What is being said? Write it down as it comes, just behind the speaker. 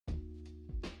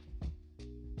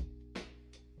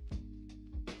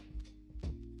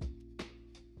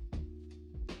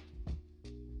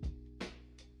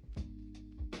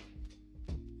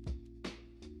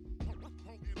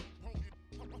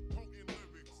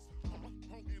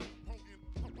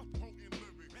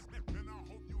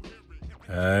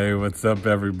Hey, what's up,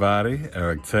 everybody?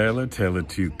 Eric Taylor, Taylor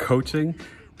 2 Coaching,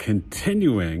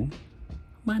 continuing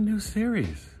my new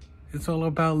series. It's all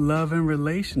about love and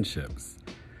relationships.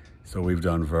 So we've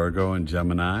done Virgo and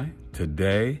Gemini.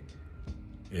 Today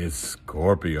is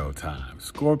Scorpio time.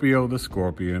 Scorpio, the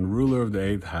Scorpion, ruler of the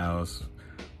 8th house,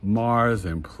 Mars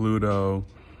and Pluto.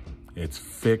 It's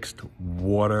fixed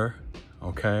water,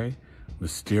 okay?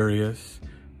 Mysterious.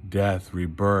 Death,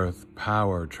 rebirth,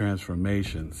 power,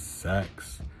 transformation,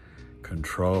 sex,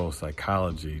 control,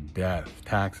 psychology, death,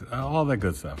 taxes, all that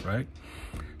good stuff, right?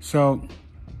 So,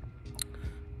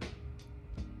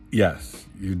 yes,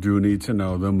 you do need to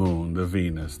know the moon, the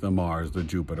Venus, the Mars, the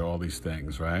Jupiter, all these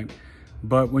things, right?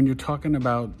 But when you're talking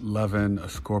about loving a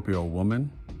Scorpio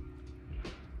woman,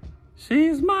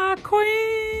 she's my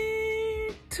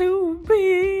queen to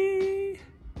be.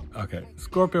 Okay,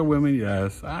 Scorpio women,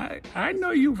 yes, I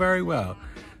know you very well.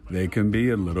 They can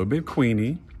be a little bit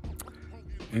queeny,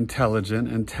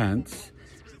 intelligent, intense.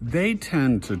 They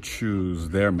tend to choose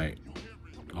their mate,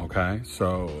 okay?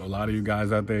 So a lot of you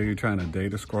guys out there, you're trying to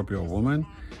date a Scorpio woman,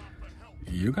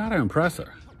 you gotta impress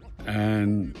her.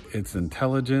 And it's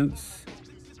intelligence,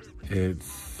 it's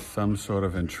some sort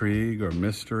of intrigue or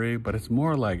mystery, but it's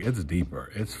more like, it's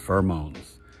deeper, it's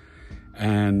pheromones.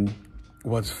 And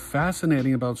what's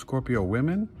fascinating about Scorpio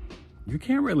women, you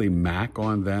can't really mac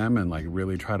on them and like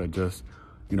really try to just,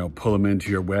 pull them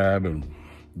into your web and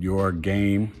your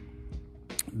game.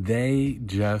 They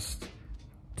just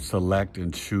select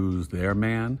and choose their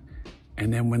man.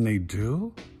 And then when they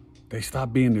do, they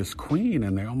stop being this queen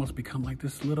and they almost become like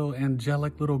this little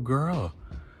angelic little girl.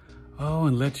 Oh,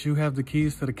 and let you have the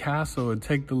keys to the castle and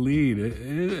take the lead.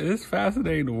 It's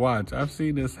fascinating to watch. I've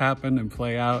seen this happen and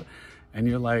play out. And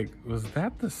you're like, was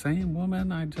that the same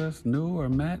woman I just knew or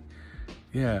met?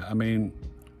 Yeah, I mean,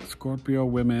 Scorpio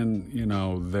women,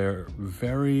 they're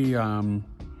very,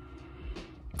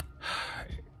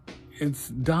 it's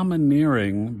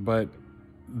domineering, but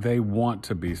they want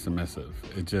to be submissive.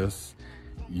 It just,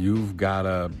 you've got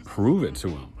to prove it to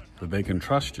them that they can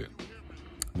trust you.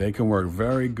 They can work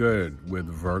very good with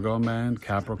Virgo men,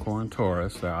 Capricorn,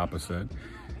 Taurus, they're opposite.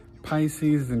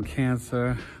 Pisces and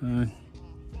Cancer,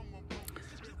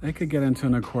 they could get into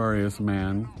an Aquarius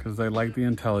man because they like the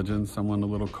intelligence, someone a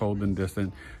little cold and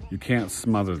distant. You can't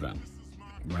smother them,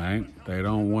 right? They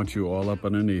don't want you all up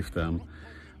underneath them.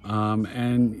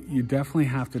 And you definitely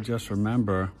have to just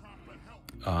remember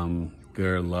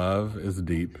their love is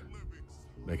deep.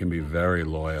 They can be very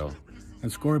loyal.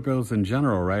 And Scorpios in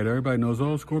general, right? Everybody knows,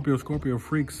 oh, Scorpio,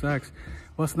 freak, sex.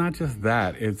 Well, it's not just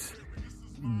that. It's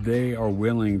they are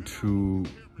willing to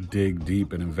dig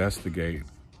deep and investigate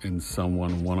in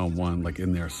someone one-on-one, like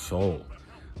in their soul.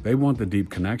 They want the deep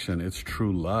connection. It's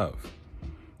true love.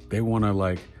 They want to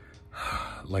like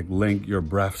link your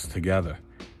breaths together.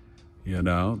 They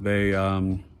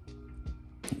want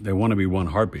to be one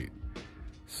heartbeat.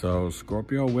 So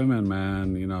Scorpio women,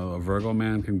 man, a Virgo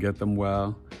man can get them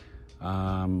well.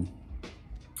 I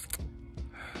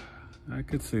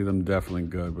could see them definitely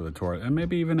good with a Taurus and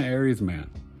maybe even an Aries man.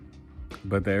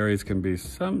 But the Aries can be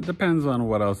depends on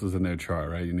what else is in their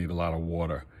chart, right? You need a lot of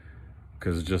water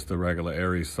because just the regular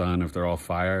Aries sun, if they're all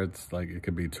fire, it's like it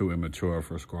could be too immature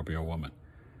for a Scorpio woman.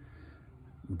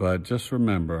 But just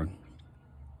remember,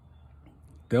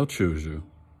 they'll choose you.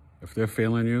 If they're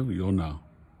feeling you, you'll know,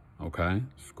 okay?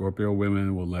 Scorpio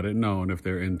women will let it known if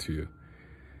they're into you.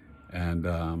 And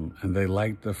they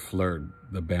like the flirt,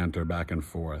 the banter back and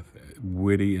forth,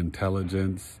 witty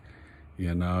intelligence.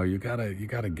 You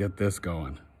gotta get this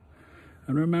going.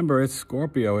 And remember, it's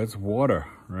Scorpio, it's water,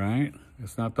 right?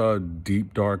 It's not the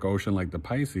deep, dark ocean like the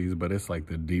Pisces, but it's like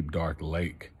the deep, dark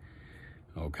lake,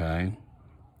 okay?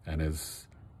 And it's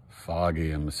foggy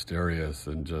and mysterious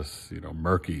and just,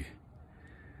 murky.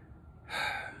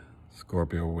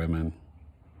 Scorpio women.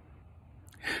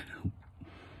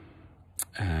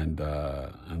 and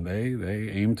they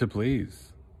aim to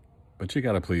please, but you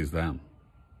gotta please them,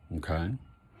 okay?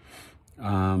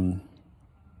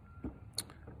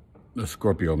 The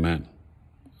Scorpio men,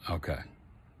 okay,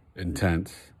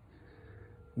 intense.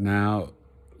 Now,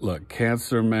 look,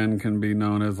 Cancer men can be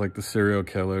known as like the serial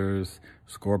killers.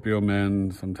 Scorpio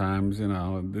men, sometimes,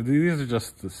 these are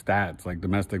just the stats, like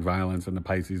domestic violence, and the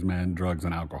Pisces men, drugs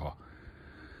and alcohol.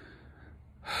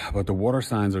 But the water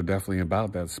signs are definitely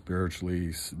about that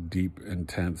spiritually deep,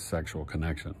 intense sexual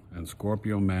connection. And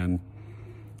Scorpio men,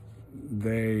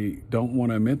 they don't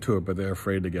want to admit to it, but they're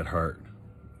afraid to get hurt.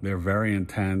 They're very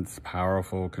intense,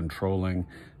 powerful, controlling,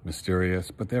 mysterious,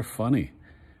 but they're funny.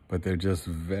 But they're just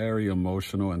very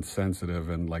emotional and sensitive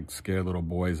and like scared little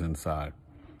boys inside.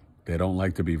 They don't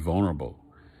like to be vulnerable.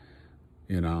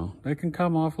 They can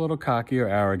come off a little cocky or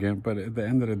arrogant, but at the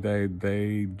end of the day,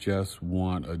 they just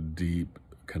want a deep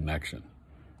connection.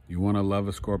 You want to love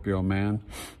a Scorpio man,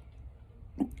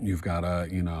 you've got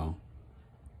to,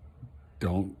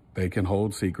 they can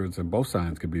hold secrets, and both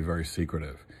signs can be very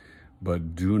secretive,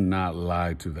 but do not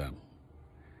lie to them.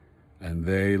 And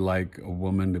they like a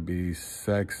woman to be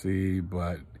sexy,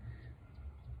 but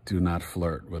do not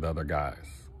flirt with other guys.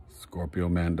 Scorpio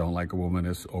men don't like a woman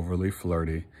that's overly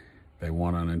flirty. They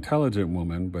want an intelligent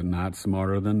woman, but not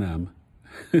smarter than them.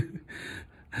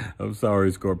 I'm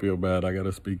sorry, Scorpio man, I got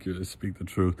to speak the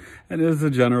truth. And it's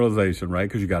a generalization, right?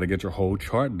 Because you got to get your whole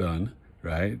chart done,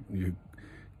 right? You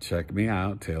check me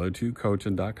out,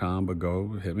 tailoredtoyoucoaching.com, but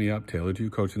go hit me up,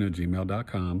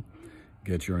 tailoredtoyoucoaching@gmail.com.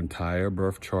 Get your entire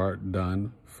birth chart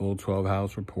done, full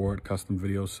 12-house report, custom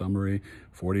video summary,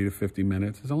 40 to 50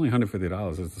 minutes. It's only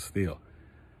 $150. It's a steal,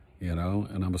 and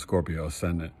I'm a Scorpio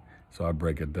ascendant. So I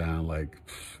break it down like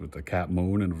with the Cap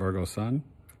Moon and Virgo Sun.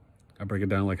 I break it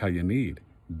down like how you need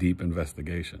deep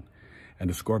investigation. And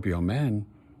the Scorpio men,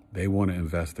 they want to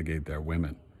investigate their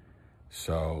women.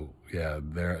 So yeah,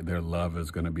 their love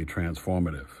is going to be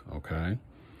transformative, okay?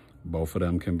 Both of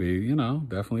them can be,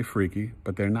 definitely freaky,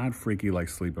 but they're not freaky like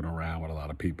sleeping around with a lot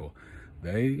of people.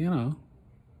 They,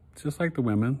 just like the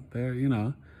women,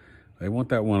 they want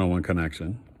that one-on-one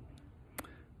connection.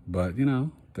 But,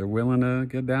 they're willing to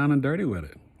get down and dirty with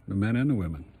it, the men and the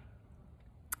women.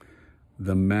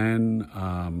 The men,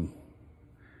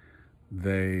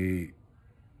 they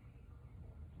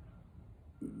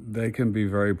can be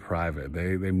very private.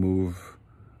 They move,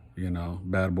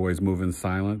 bad boys move in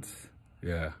silence.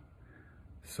 Yeah.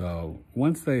 So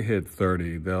once they hit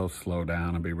 30, they'll slow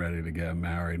down and be ready to get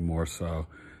married more so.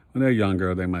 When they're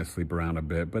younger, they might sleep around a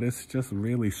bit, but it's just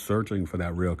really searching for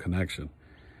that real connection.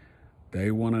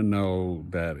 They want to know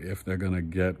that if they're going to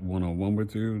get one-on-one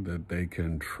with you, that they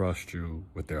can trust you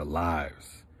with their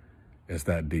lives. It's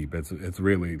that deep. It's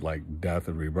really like death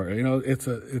and rebirth.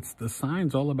 It's the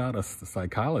signs all about us, the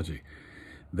psychology.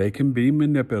 They can be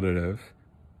manipulative,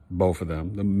 both of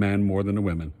them, the men more than the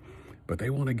women, but they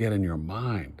want to get in your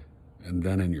mind and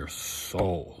then in your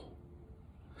soul.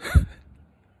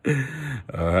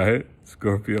 All right,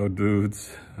 Scorpio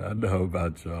dudes, I know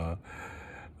about y'all.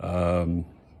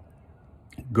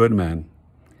 Good men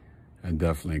and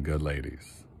definitely good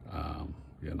ladies,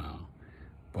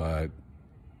 but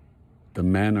the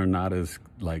men are not as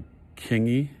like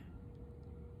kingy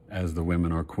as the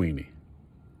women are queeny.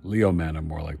 Leo men are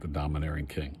more like the domineering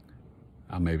king.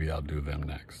 Maybe I'll do them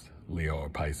next, Leo or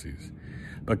Pisces.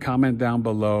 But comment down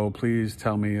below, please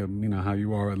tell me, how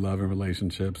you are at love and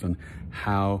relationships and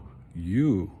how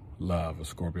you love a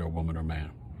Scorpio woman or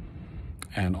man.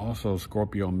 And also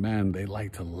Scorpio men, they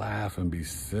like to laugh and be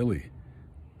silly,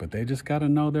 but they just got to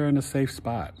know they're in a safe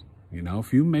spot.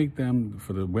 If you make them,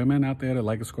 for the women out there that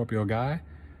like a Scorpio guy,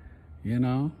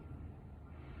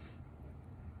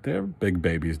 they're big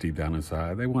babies deep down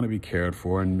inside. They want to be cared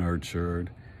for and nurtured.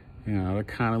 They're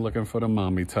kind of looking for the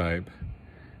mommy type.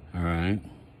 All right.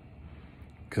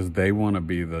 Because they want to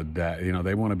be the dad,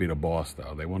 they want to be the boss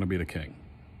though. They want to be the king.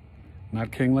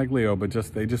 Not king like Leo, but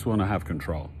they just want to have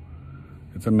control.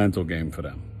 It's a mental game for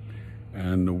them.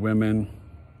 And the women,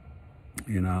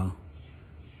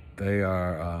 they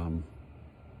are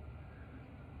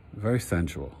very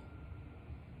sensual,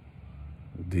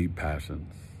 deep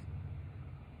passions.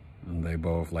 And they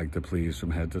both like to please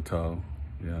from head to toe,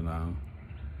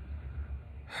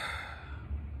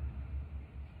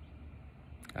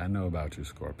 I know about you,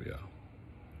 Scorpio.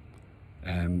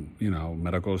 And,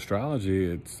 medical astrology,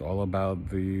 it's all about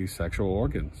the sexual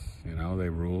organs. They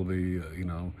rule the,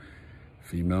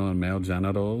 female and male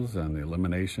genitals and the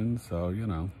elimination. So,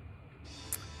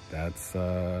 that's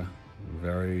a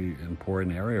very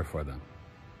important area for them.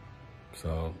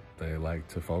 So they like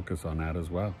to focus on that as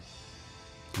well.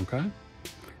 Okay?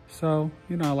 So,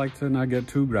 I like to not get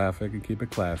too graphic and keep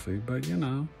it classy, but,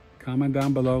 comment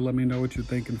down below. Let me know what you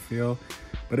think and feel.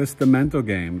 But it's the mental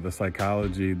game, the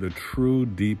psychology, the true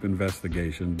deep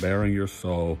investigation, bearing your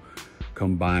soul,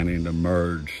 combining to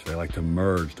merge. They like to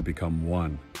merge to become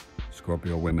one.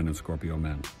 Scorpio women and Scorpio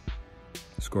men.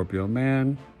 Scorpio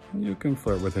man, you can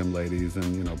flirt with him, ladies,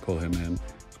 and, pull him in.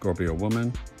 Scorpio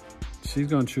woman, she's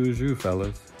going to choose you,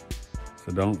 fellas.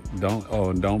 So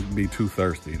don't be too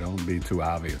thirsty. Don't be too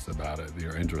obvious about it.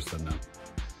 Your interest in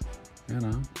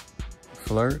them.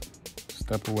 Flirt,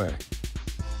 step away.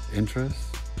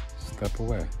 Interest, step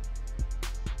away.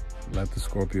 Let the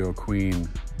Scorpio queen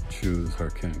choose her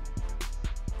king.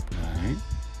 All right?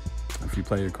 If you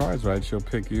play your cards right, she'll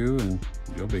pick you and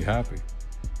you'll be happy.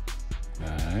 All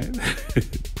right?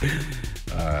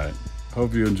 All right.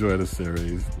 Hope you enjoy the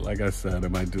series. Like I said, I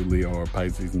might do Leo or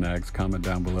Pisces next. Comment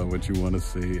down below what you want to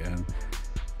see. And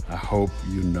I hope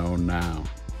you know now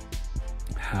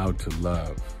how to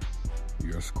love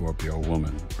your Scorpio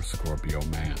woman or Scorpio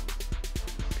man.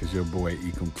 Because your boy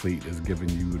E-Complete is giving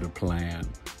you the plan.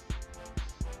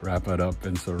 Wrap it up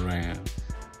in saran.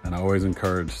 And I always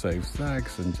encourage safe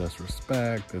sex and just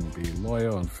respect and be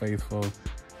loyal and faithful.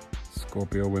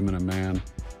 Scorpio women and man,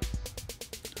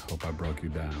 hope I broke you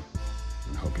down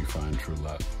and hope you find true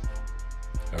love.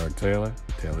 Eric Taylor,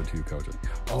 Taylor 2 Coaching.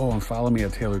 Oh, and follow me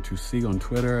at Taylor2C on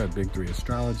Twitter at Big 3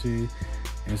 Astrology,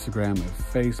 Instagram and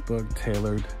Facebook,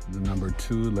 Tailored, the number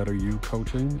 2, letter U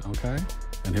Coaching, okay?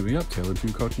 And hit me up,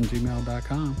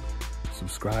 Taylor2Coaching@gmail.com.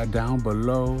 Subscribe down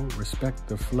below, respect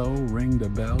the flow, ring the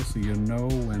bell so you know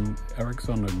when Eric's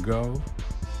on the go.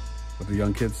 What the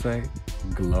young kids say,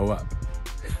 glow up.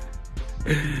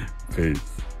 Peace.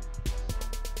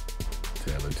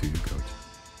 Taylor 2 Coaching.